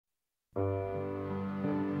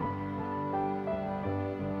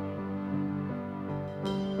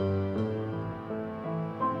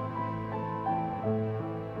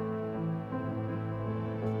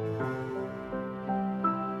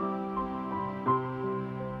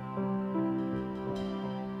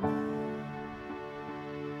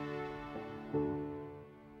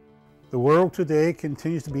world today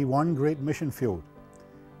continues to be one great mission field,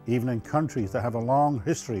 even in countries that have a long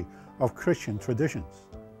history of Christian traditions.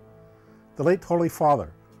 The late Holy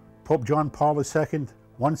Father, Pope John Paul II,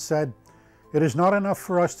 once said, "It is not enough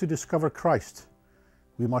for us to discover Christ,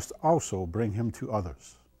 we must also bring him to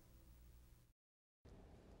others."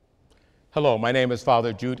 Hello, my name is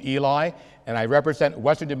Father Jude Eli, and I represent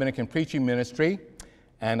Western Dominican Preaching Ministry,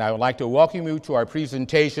 and I would like to welcome you to our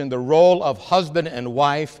presentation, The Role of Husband and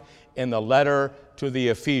Wife in the Letter to the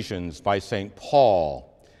Ephesians by St. Paul.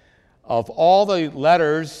 Of all the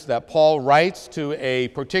letters that Paul writes to a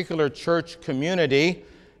particular church community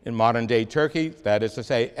in modern-day Turkey, that is to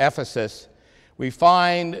say Ephesus, we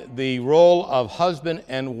find the role of husband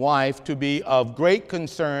and wife to be of great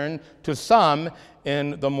concern to some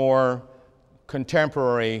in the more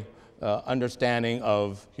contemporary understanding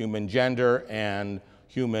of human gender and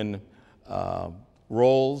human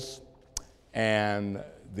roles and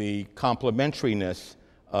the complementariness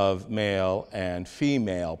of male and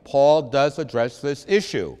female. Paul does address this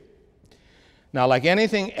issue. Now, like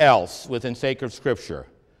anything else within sacred scripture,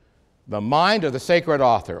 the mind of the sacred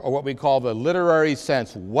author, or what we call the literary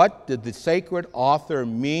sense, what did the sacred author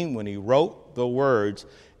mean when he wrote the words,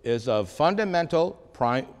 is of fundamental,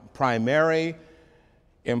 primary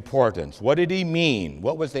importance. What did he mean?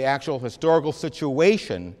 What was the actual historical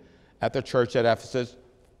situation at the church at Ephesus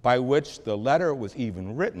by which the letter was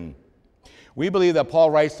even written? We believe that Paul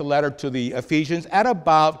writes the letter to the Ephesians at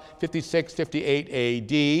about 56, 58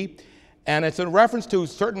 AD, and it's in reference to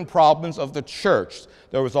certain problems of the church.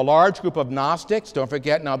 There was a large group of Gnostics. Don't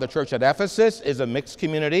forget, now the church at Ephesus is a mixed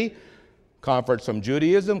community, converts from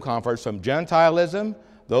Judaism, converts from Gentilism.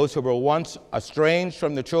 Those who were once estranged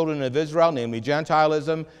from the children of Israel, namely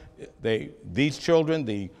Gentilism, these children,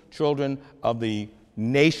 the children of the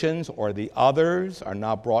nations or the others, are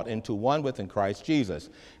now brought into one within Christ Jesus.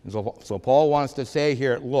 And so Paul wants to say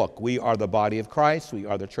here, look, we are the body of Christ. We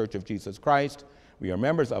are the church of Jesus Christ. We are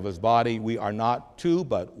members of his body. We are not two,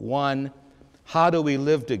 but one. How do we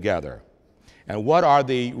live together? And what are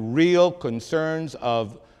the real concerns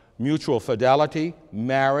of mutual fidelity,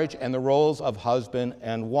 marriage, and the roles of husband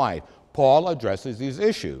and wife? Paul addresses these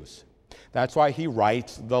issues. That's why he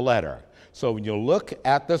writes the letter. So when you look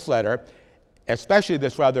at this letter, especially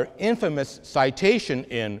this rather infamous citation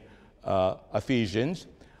in Ephesians,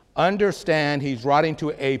 understand he's writing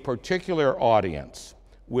to a particular audience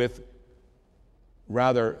with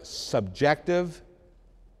rather subjective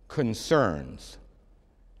concerns.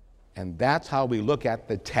 And that's how we look at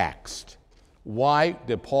the text. Why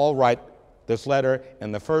did Paul write this letter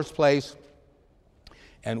in the first place?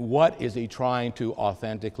 And what is he trying to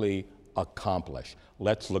authentically accomplish?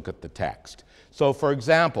 Let's look at the text. So, for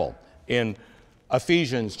example, in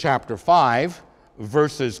Ephesians chapter 5,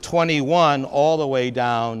 verses 21 all the way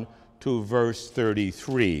down to verse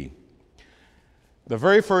 33. The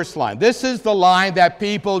very first line. This is the line that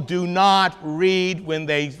people do not read when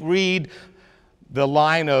they read the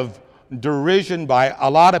line of derision by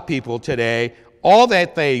a lot of people today. All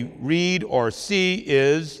that they read or see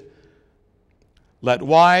is, let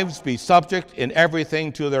wives be subject in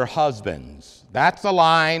everything to their husbands. That's the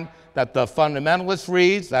line that the fundamentalist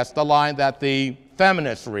reads. That's the line that the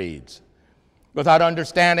feminist reads, without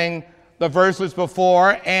understanding the verses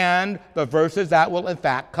before and the verses that will in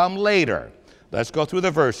fact come later. Let's go through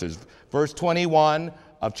the verses. Verse 21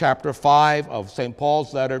 of chapter 5 of St.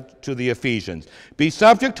 Paul's letter to the Ephesians. Be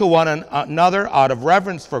subject to one another out of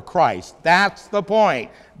reverence for Christ. That's the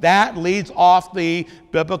point. That leads off the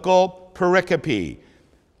biblical pericope.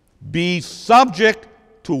 Be subject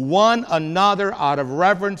to one another out of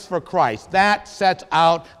reverence for Christ. That sets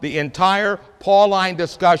out the entire Pauline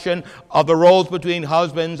discussion of the roles between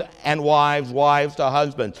husbands and wives, wives to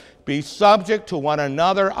husbands. Be subject to one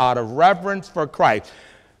another out of reverence for Christ.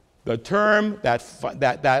 The term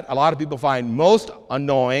that a lot of people find most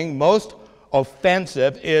annoying, most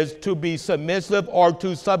offensive, is to be submissive or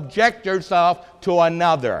to subject yourself to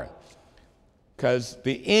another. Because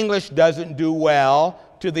the English doesn't do well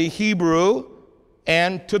to the Hebrew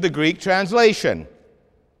and to the Greek translation.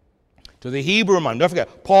 To the Hebrew mind. Don't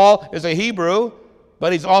forget, Paul is a Hebrew,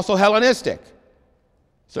 but he's also Hellenistic.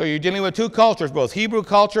 So you're dealing with two cultures, both Hebrew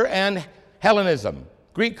culture and Hellenism,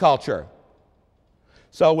 Greek culture.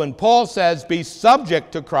 So when Paul says, be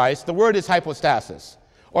subject to Christ, the word is hypostasis,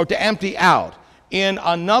 or to empty out. In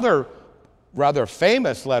another rather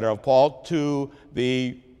famous letter of Paul to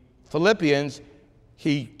the Philippians,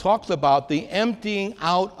 he talks about the emptying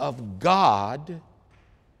out of God,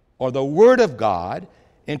 or the Word of God,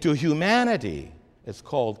 into humanity. It's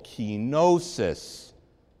called kenosis.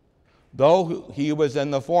 Though he was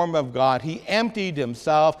in the form of God, he emptied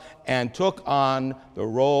himself and took on the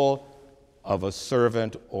role of a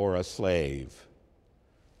servant or a slave.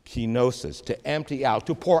 Kenosis, to empty out,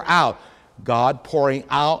 to pour out. God pouring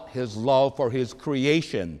out his love for his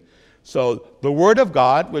creation. So the Word of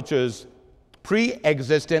God, which is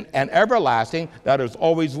pre-existent and everlasting, that is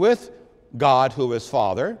always with God who is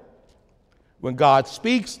Father. When God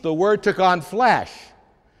speaks, the Word took on flesh.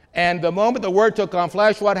 And the moment the Word took on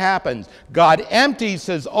flesh, what happens? God empties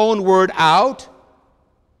his own Word out.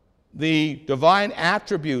 The divine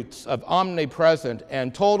attributes of omnipresent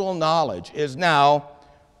and total knowledge is now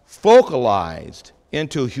focalized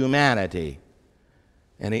into humanity.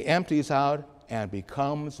 And he empties out and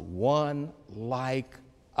becomes one like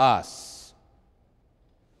us.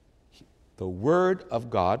 The Word of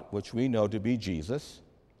God, which we know to be Jesus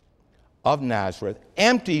of Nazareth,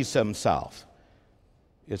 empties himself.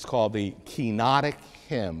 It's called the kenotic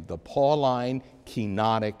hymn, the Pauline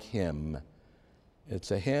kenotic hymn.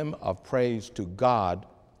 It's a hymn of praise to God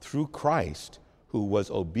through Christ, who was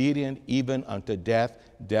obedient even unto death,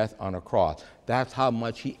 death on a cross. That's how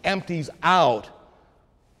much he empties out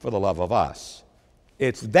for the love of us.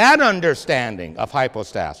 It's that understanding of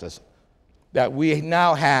hypostasis that we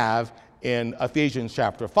now have in Ephesians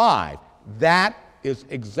chapter 5. That is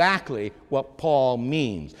exactly what Paul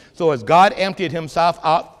means. So as God emptied himself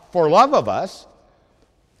out for love of us,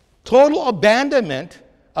 total abandonment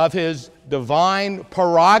of his divine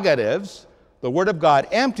prerogatives, the Word of God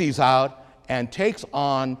empties out and takes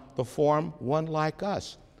on the form one like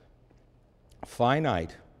us.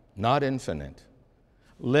 Finite, not infinite.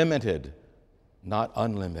 Limited, not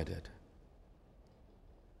unlimited.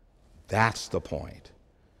 That's the point.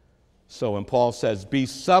 So when Paul says, be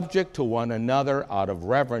subject to one another out of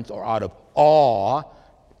reverence or out of awe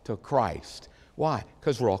to Christ. Why?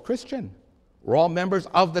 Because we're all Christian. We're all members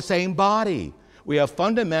of the same body. We have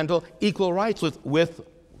fundamental equal rights with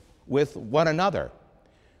one another.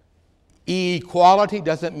 Equality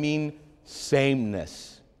doesn't mean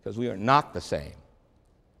sameness, because we are not the same.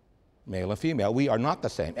 Male and female, we are not the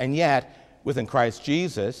same. And yet, within Christ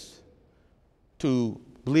Jesus, to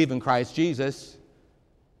believe in Christ Jesus,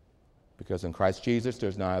 because in Christ Jesus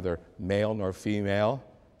there's neither male nor female,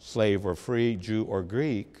 slave or free, Jew or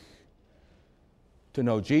Greek. To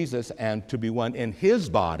know Jesus and to be one in his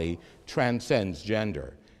body transcends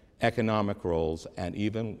gender, economic roles, and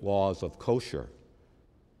even laws of kosher,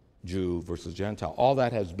 Jew versus Gentile. All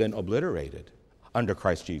that has been obliterated under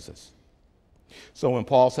Christ Jesus. So when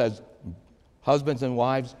Paul says, husbands and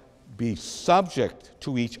wives, be subject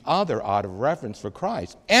to each other out of reverence for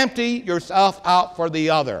Christ, empty yourself out for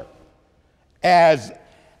the other. As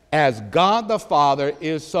God the Father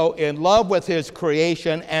is so in love with his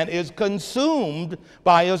creation and is consumed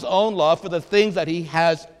by his own love for the things that he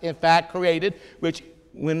has in fact created, which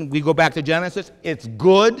when we go back to Genesis, it's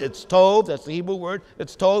good, it's tov, that's the Hebrew word,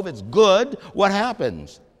 it's tov, it's good. What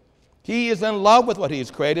happens? He is in love with what he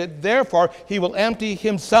has created, therefore he will empty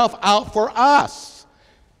himself out for us.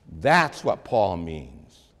 That's what Paul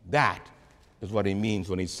means. That is what he means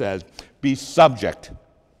when he says, be subject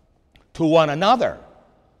to one another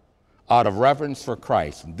out of reverence for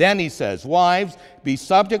Christ. Then he says, wives, be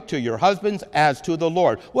subject to your husbands as to the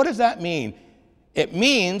Lord. What does that mean? It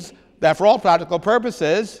means that for all practical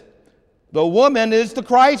purposes, the woman is the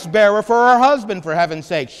Christ bearer for her husband, for heaven's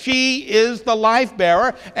sake. She is the life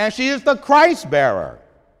bearer, and she is the Christ bearer.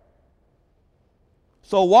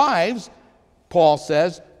 So wives, Paul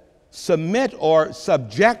says, submit or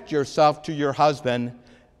subject yourself to your husband,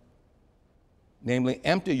 namely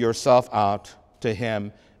empty yourself out to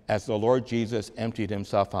him as the Lord Jesus emptied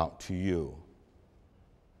himself out to you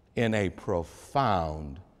in a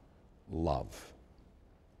profound love.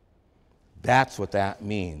 That's what that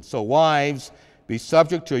means. So wives, be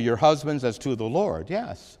subject to your husbands as to the Lord.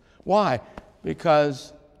 Yes. Why?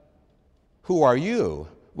 Because who are you?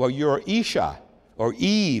 Well, you're Isha, or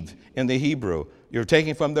Eve in the Hebrew. You're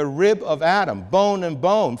taken from the rib of Adam, bone and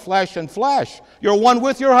bone, flesh and flesh. You're one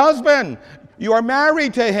with your husband. You are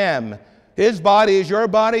married to him. His body is your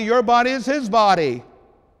body is his body.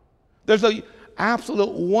 There's an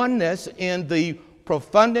absolute oneness in the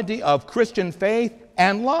profundity of Christian faith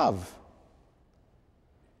and love.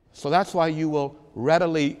 So that's why you will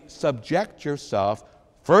readily subject yourself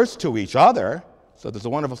first to each other. So there's a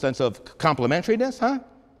wonderful sense of complementariness, huh?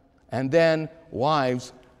 And then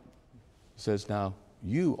wives, says now,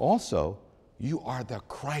 you also, you are the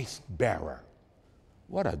Christ bearer.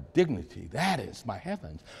 What a dignity that is, my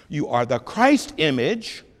heavens. You are the Christ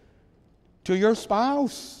image to your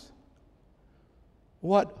spouse.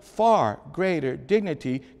 What far greater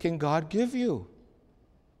dignity can God give you?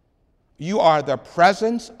 You are the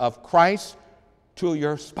presence of Christ to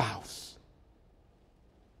your spouse.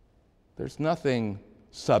 There's nothing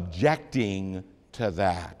subjecting to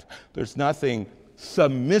that. There's nothing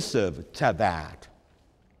submissive to that.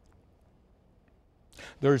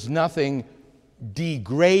 There's nothing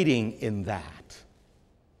degrading in that.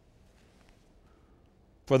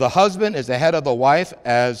 For the husband is the head of the wife,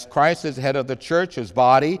 as Christ is the head of the church, his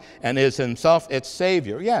body, and is himself its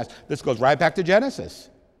Savior. Yes, this goes right back to Genesis.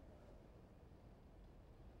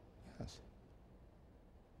 Yes.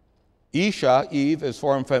 Isha, Eve, is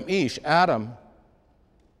formed from Ish, Adam.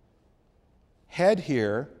 Head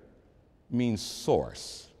here means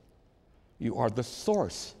source. You are the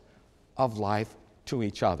source of life to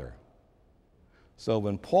each other. So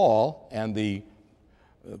when Paul and the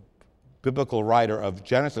biblical writer of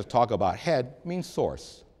Genesis talk about head, means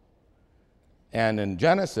source. And in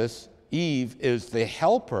Genesis, Eve is the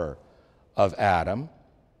helper of Adam,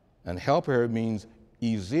 and helper means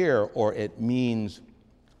ezer, or it means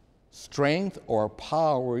strength or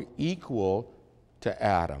power equal to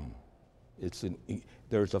Adam.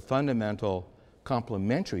 There's a fundamental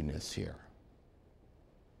complementariness here.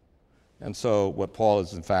 And so what Paul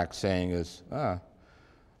is in fact saying is,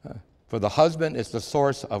 for the husband is the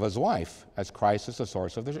source of his wife, as Christ is the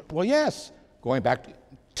source of the church. Well, yes, going back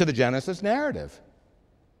to the Genesis narrative.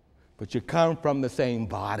 But you come from the same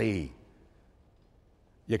body.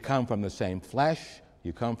 You come from the same flesh.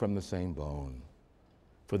 You come from the same bone.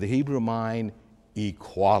 For the Hebrew mind,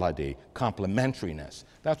 equality, complementariness.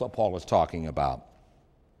 That's what Paul is talking about.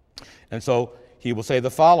 And so he will say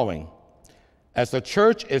the following. As the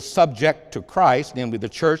church is subject to Christ, namely the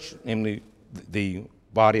church, namely the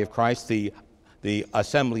body of Christ, the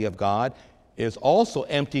assembly of God, is also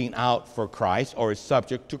emptying out for Christ, or is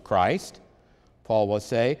subject to Christ, Paul will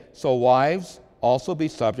say, so wives also be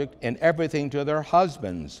subject in everything to their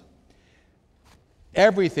husbands.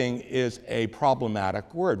 Everything is a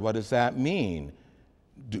problematic word. What does that mean?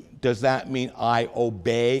 Does that mean I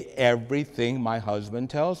obey everything my husband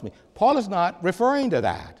tells me? Paul is not referring to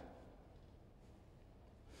that.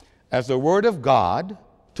 As the Word of God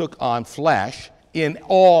took on flesh in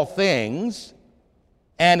all things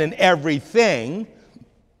and in everything,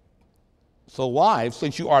 so wives,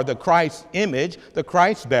 since you are the Christ image, the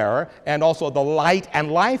Christ bearer, and also the light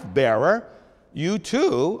and life bearer, you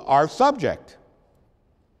too are subject.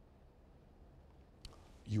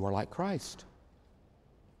 You are like Christ.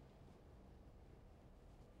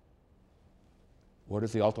 What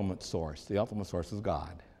is the ultimate source? The ultimate source is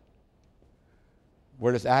God.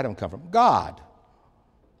 Where does Adam come from? God.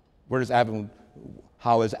 Where does Adam,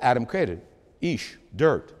 how is Adam created? Ish,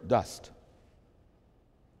 dirt, dust.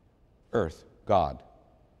 Earth, God.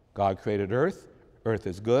 God created earth. Earth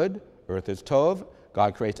is good. Earth is tov.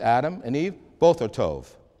 God creates Adam and Eve. Both are tov.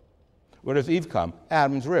 Where does Eve come?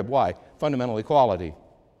 Adam's rib. Why? Fundamental equality.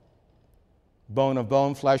 Bone of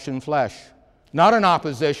bone, flesh and flesh. Not in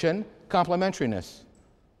opposition, complementariness.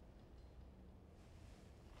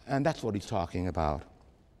 And that's what he's talking about.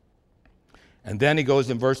 And then he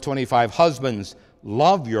goes in verse 25, husbands,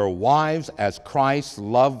 love your wives as Christ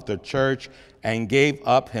loved the church and gave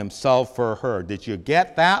up himself for her. Did you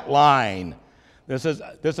get that line? This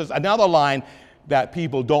is another line that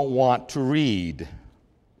people don't want to read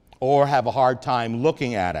or have a hard time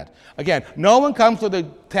looking at it. Again, no one comes to the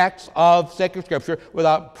text of sacred scripture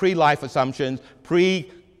without pre-life assumptions,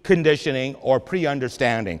 pre-conditioning, or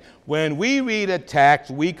pre-understanding. When we read a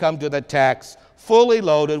text, we come to the text fully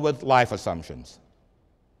loaded with life assumptions.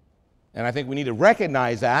 And I think we need to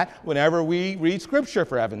recognize that whenever we read Scripture,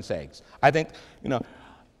 for heaven's sakes. I think you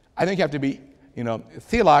have to be,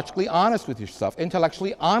 theologically honest with yourself,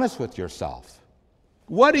 intellectually honest with yourself.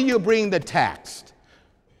 What do you bring the text?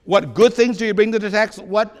 What good things do you bring to the text?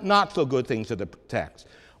 What not so good things to the text?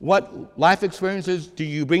 What life experiences do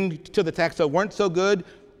you bring to the text that weren't so good?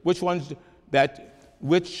 Which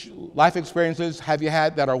life experiences have you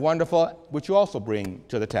had that are wonderful, which you also bring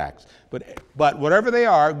to the text? But whatever they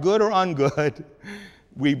are, good or ungood,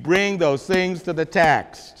 we bring those things to the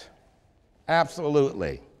text.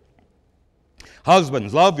 Absolutely.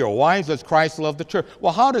 Husbands, love your wives as Christ loved the church.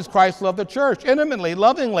 Well, how does Christ love the church? Intimately,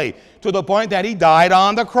 lovingly, to the point that he died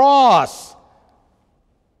on the cross.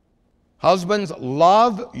 Husbands,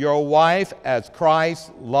 love your wife as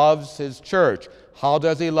Christ loves his church. How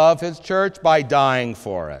does he love his church? By dying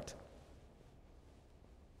for it.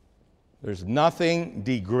 There's nothing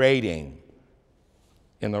degrading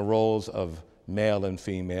in the roles of male and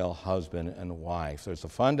female, husband and wife. There's a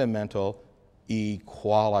fundamental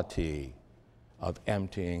equality of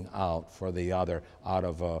emptying out for the other out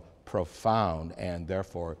of a profound and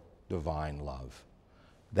therefore divine love.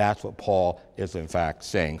 That's what Paul is in fact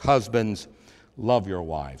saying. Husbands, love your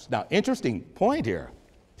wives. Now, interesting point here.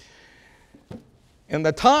 In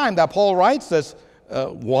the time that Paul writes this,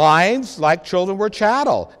 wives, like children, were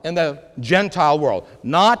chattel in the Gentile world,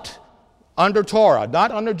 not under Torah,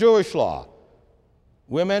 not under Jewish law.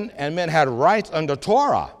 Women and men had rights under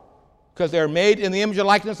Torah because they're made in the image and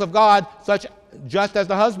likeness of God, just as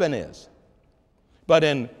the husband is. But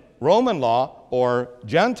in Roman law or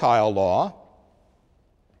Gentile law,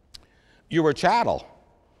 you were chattel.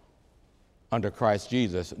 Under Christ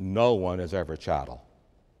Jesus, no one is ever chattel.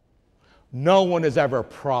 No one is ever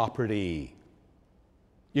property.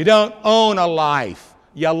 You don't own a life.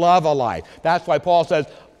 You love a life. That's why Paul says,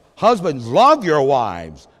 husbands, love your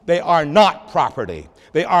wives. They are not property.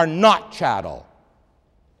 They are not chattel.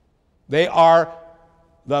 They are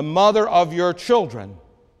the mother of your children.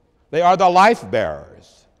 They are the life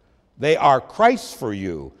bearers. They are Christ for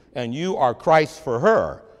you, and you are Christ for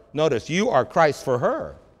her. Notice, you are Christ for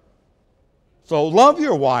her. So love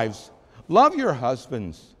your wives. Love your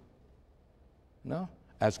husbands. No,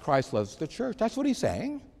 as Christ loves the church. That's what he's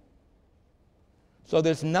saying. So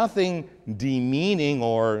there's nothing demeaning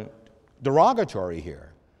or derogatory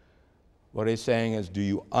here. What he's saying is, do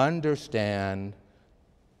you understand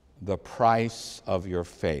the price of your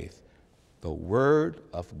faith? The Word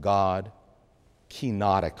of God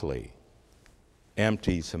kenotically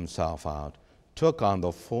empties himself out, took on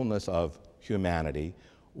the fullness of humanity,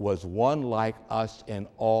 was one like us in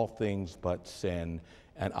all things but sin,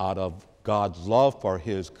 and out of God's love for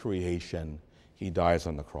his creation, he dies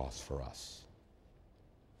on the cross for us.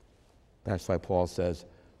 That's why Paul says,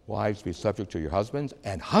 wives, be subject to your husbands,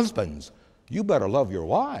 and husbands, you better love your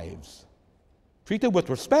wives. Treat them with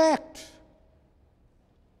respect.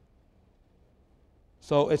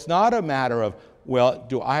 So it's not a matter of, well,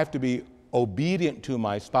 do I have to be obedient to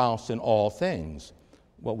my spouse in all things?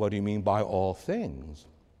 Well, what do you mean by all things?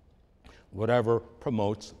 Whatever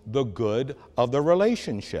promotes the good of the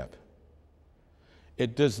relationship.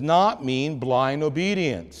 It does not mean blind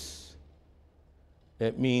obedience.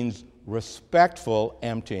 It means respectful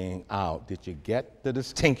emptying out. Did you get the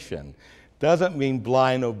distinction? Doesn't mean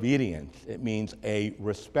blind obedience. It means a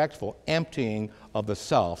respectful emptying of the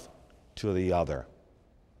self to the other.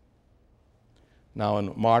 Now,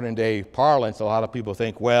 in modern day parlance, a lot of people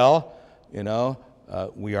think, well,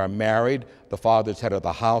 we are married, the father's head of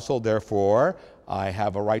the household, therefore I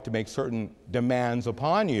have a right to make certain demands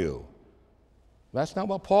upon you. That's not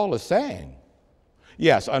what Paul is saying.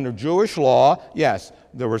 Yes, under Jewish law, yes,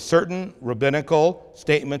 there were certain rabbinical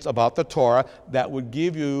statements about the Torah that would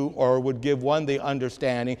give you or would give one the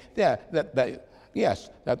understanding that the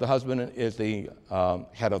husband is the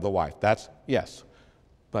head of the wife. That's, yes.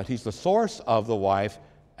 But he's the source of the wife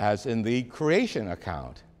as in the creation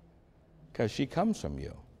account because she comes from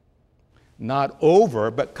you. Not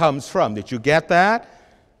over, but comes from. Did you get that?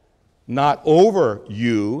 Not over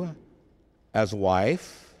you as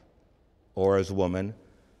wife or as woman,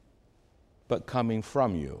 but coming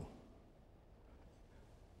from you.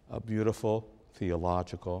 A beautiful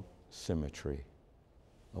theological symmetry,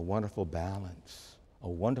 a wonderful balance, a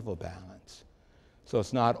wonderful balance. So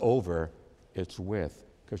it's not over, it's with,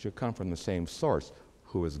 because you come from the same source,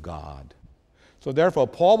 who is God. So therefore,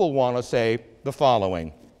 Paul will want to say the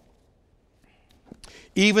following.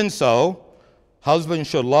 Even so, husbands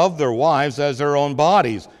should love their wives as their own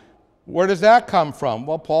bodies. Where does that come from?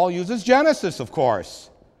 Well, Paul uses Genesis, of course.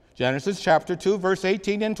 Genesis chapter 2, verse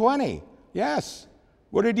 18 and 20. Yes.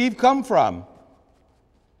 Where did Eve come from?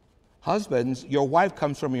 Husbands, your wife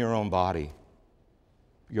comes from your own body.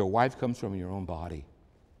 Your wife comes from your own body.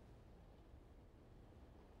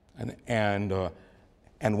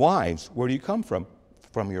 And wives, where do you come from?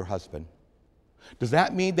 From your husband. Does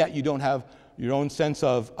that mean that you don't have your own sense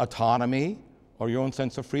of autonomy or your own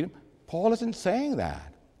sense of freedom? Paul isn't saying that.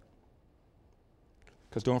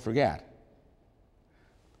 Because don't forget,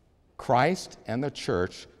 Christ and the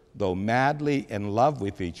church, though madly in love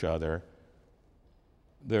with each other,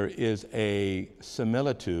 there is a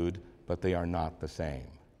similitude, but they are not the same.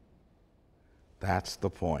 That's the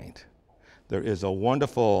point. There is a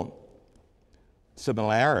wonderful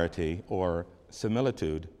similarity or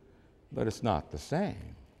similitude, but it's not the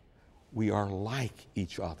same. We are like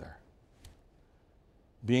each other.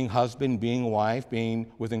 Being husband, being wife,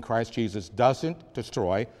 being within Christ Jesus doesn't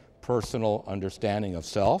destroy personal understanding of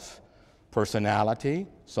self, personality,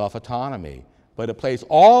 self-autonomy, but it plays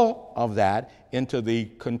all of that into the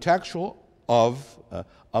contextual of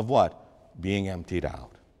what? Being emptied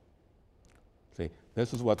out. See,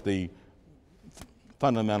 this is what the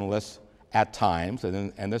fundamentalists at times,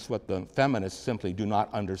 and this is what the feminists simply do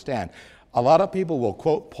not understand. A lot of people will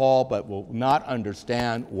quote Paul but will not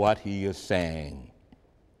understand what he is saying.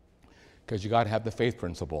 Because you got to have the faith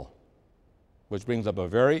principle, which brings up a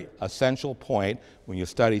very essential point when you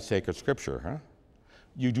study sacred scripture.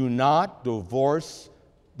 You do not divorce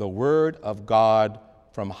the Word of God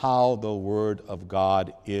from how the Word of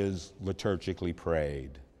God is liturgically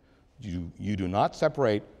prayed. You do not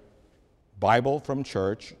separate Bible from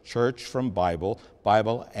church, church from Bible,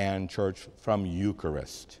 Bible and church from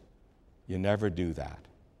Eucharist. You never do that.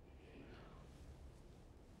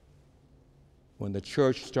 When the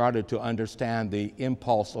church started to understand the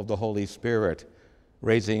impulse of the Holy Spirit,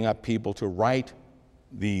 raising up people to write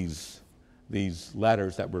these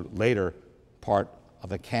letters that were later part of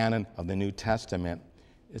the canon of the New Testament,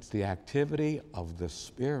 it's the activity of the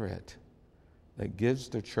Spirit that gives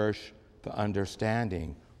the church the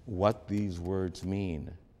understanding what these words mean.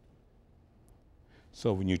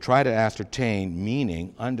 So when you try to ascertain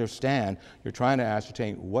meaning, understand you're trying to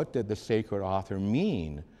ascertain what did the sacred author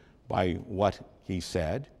mean by what he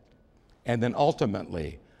said, and then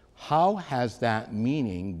ultimately, how has that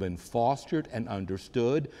meaning been fostered and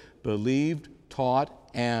understood, believed, taught,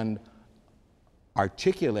 and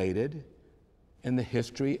articulated in the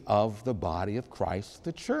history of the body of Christ,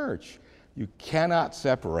 the church. You cannot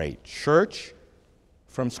separate church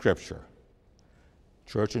from Scripture.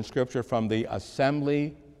 Church and Scripture from the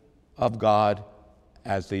assembly of God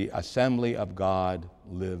as the assembly of God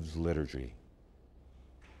lives liturgy.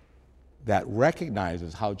 That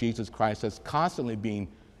recognizes how Jesus Christ has constantly been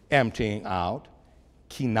emptying out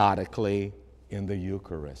kenotically in the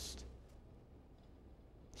Eucharist.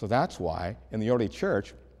 So that's why in the early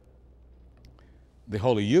church, the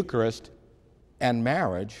Holy Eucharist and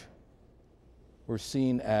marriage were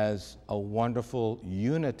seen as a wonderful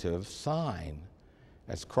unitive sign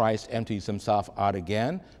as Christ empties himself out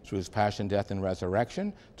again through his passion, death, and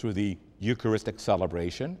resurrection, through the Eucharistic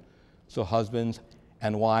celebration. So husbands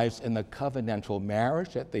and wives in the covenantal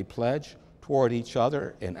marriage that they pledge toward each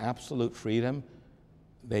other in absolute freedom,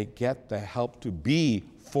 they get the help to be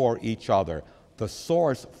for each other, the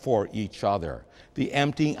source for each other, the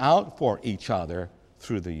emptying out for each other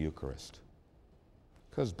through the Eucharist.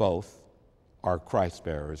 Because both are Christ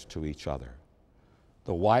bearers to each other.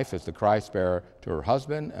 The wife is the Christ bearer to her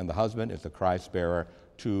husband, and the husband is the Christ bearer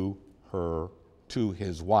to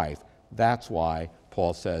his wife. That's why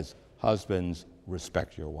Paul says, husbands,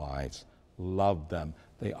 respect your wives. Love them.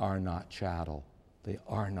 They are not chattel. They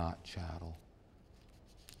are not chattel.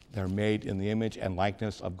 They're made in the image and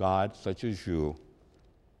likeness of God, such as you.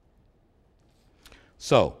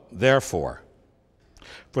 So, therefore,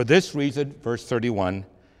 for this reason, verse 31,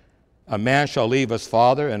 a man shall leave his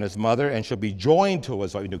father and his mother and shall be joined to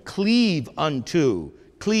his wife, cleave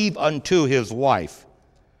unto his wife,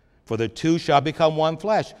 for the two shall become one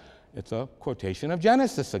flesh. It's a quotation of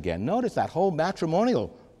Genesis again. Notice that whole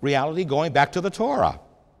matrimonial reality going back to the Torah.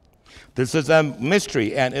 This is a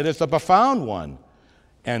mystery, and it is a profound one.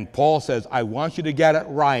 And Paul says, I want you to get it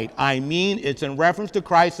right. I mean, it's in reference to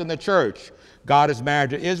Christ and the church. God is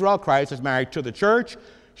married to Israel. Christ is married to the church.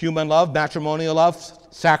 Human love, matrimonial love,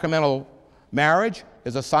 sacramental marriage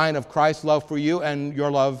is a sign of Christ's love for you and your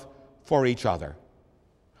love for each other.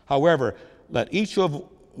 However, let each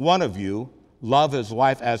one of you love his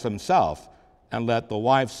wife as himself, and let the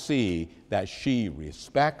wife see that she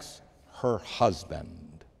respects her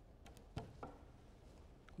husband.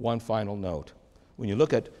 One final note. When you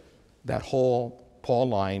look at that whole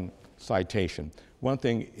Pauline citation, one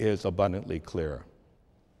thing is abundantly clear.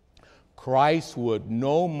 Christ would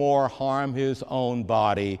no more harm his own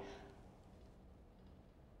body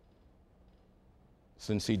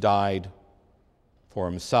since he died for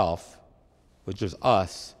himself, which is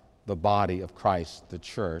us, the body of Christ, the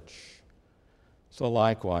church. So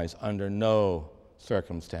likewise, under no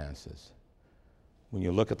circumstances, when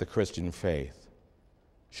you look at the Christian faith,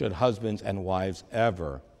 should husbands and wives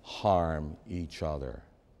ever harm each other.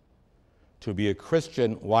 To be a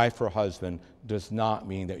Christian wife or husband does not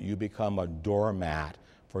mean that you become a doormat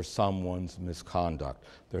for someone's misconduct.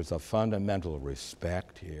 There's a fundamental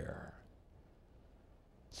respect here.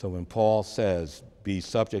 So when Paul says, be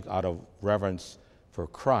subject out of reverence for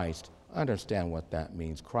Christ, understand what that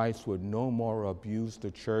means. Christ would no more abuse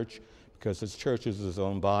the church because his church is his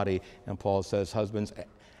own body. And Paul says, husbands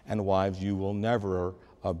and wives, you will never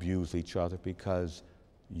abuse each other because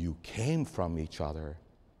you came from each other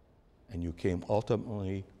and you came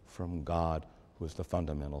ultimately from God, who is the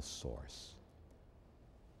fundamental source.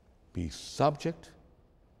 Be subject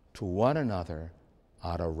to one another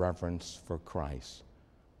out of reverence for Christ.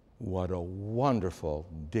 What a wonderful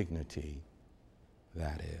dignity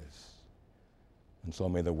that is. And so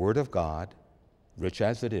may the Word of God, rich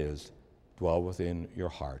as it is, dwell within your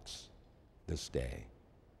hearts this day.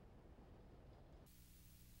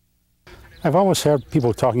 I've always heard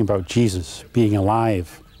people talking about Jesus being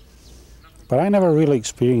alive, but I never really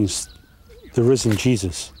experienced the risen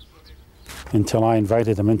Jesus until I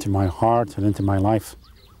invited him into my heart and into my life.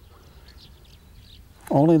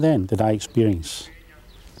 Only then did I experience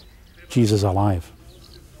Jesus alive.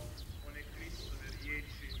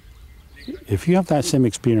 If you have that same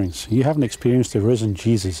experience, you haven't experienced the risen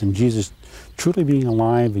Jesus and Jesus truly being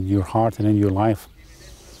alive in your heart and in your life,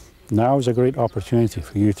 now is a great opportunity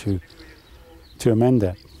for you to amend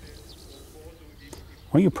that.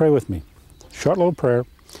 Why don't you pray with me? Short little prayer,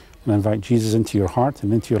 and invite Jesus into your heart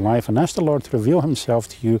and into your life, and ask the Lord to reveal himself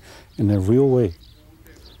to you in a real way,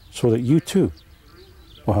 so that you too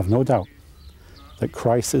will have no doubt that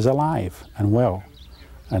Christ is alive and well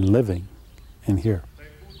and living in here.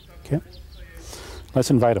 Okay?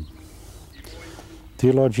 Let's invite him.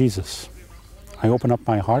 Dear Lord Jesus, I open up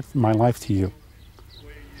my heart and my life to you.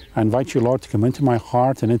 I invite you, Lord, to come into my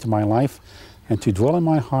heart and into my life and to dwell in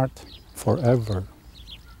my heart forever.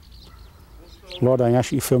 Lord, I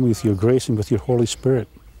ask you to fill me with your grace and with your Holy Spirit.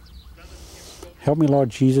 Help me, Lord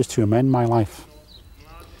Jesus, to amend my life.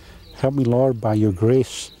 Help me, Lord, by your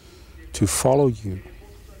grace to follow you.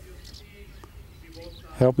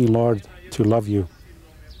 Help me, Lord, to love you.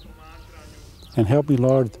 And help me,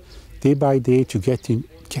 Lord, day by day to get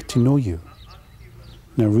to know you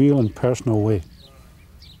in a real and personal way.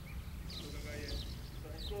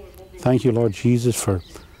 Thank you, Lord Jesus, for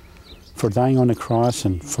dying on the cross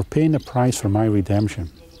and for paying the price for my redemption.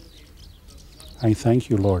 I thank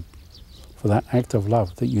you, Lord, for that act of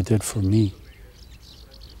love that you did for me.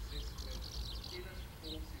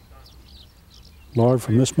 Lord,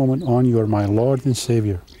 from this moment on, you are my Lord and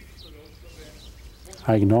Savior.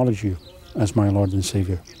 I acknowledge you as my Lord and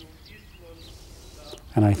Savior.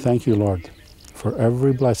 And I thank you, Lord, for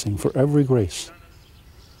every blessing, for every grace.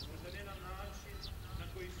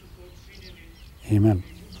 Amen.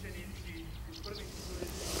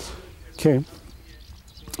 Okay,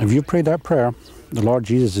 if you prayed that prayer, the Lord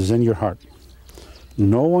Jesus is in your heart.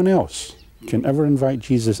 No one else can ever invite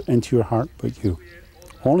Jesus into your heart but you.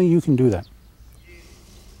 Only you can do that.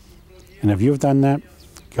 And if you've done that,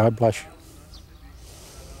 God bless you.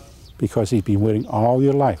 Because he's been waiting all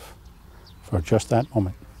your life for just that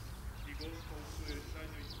moment.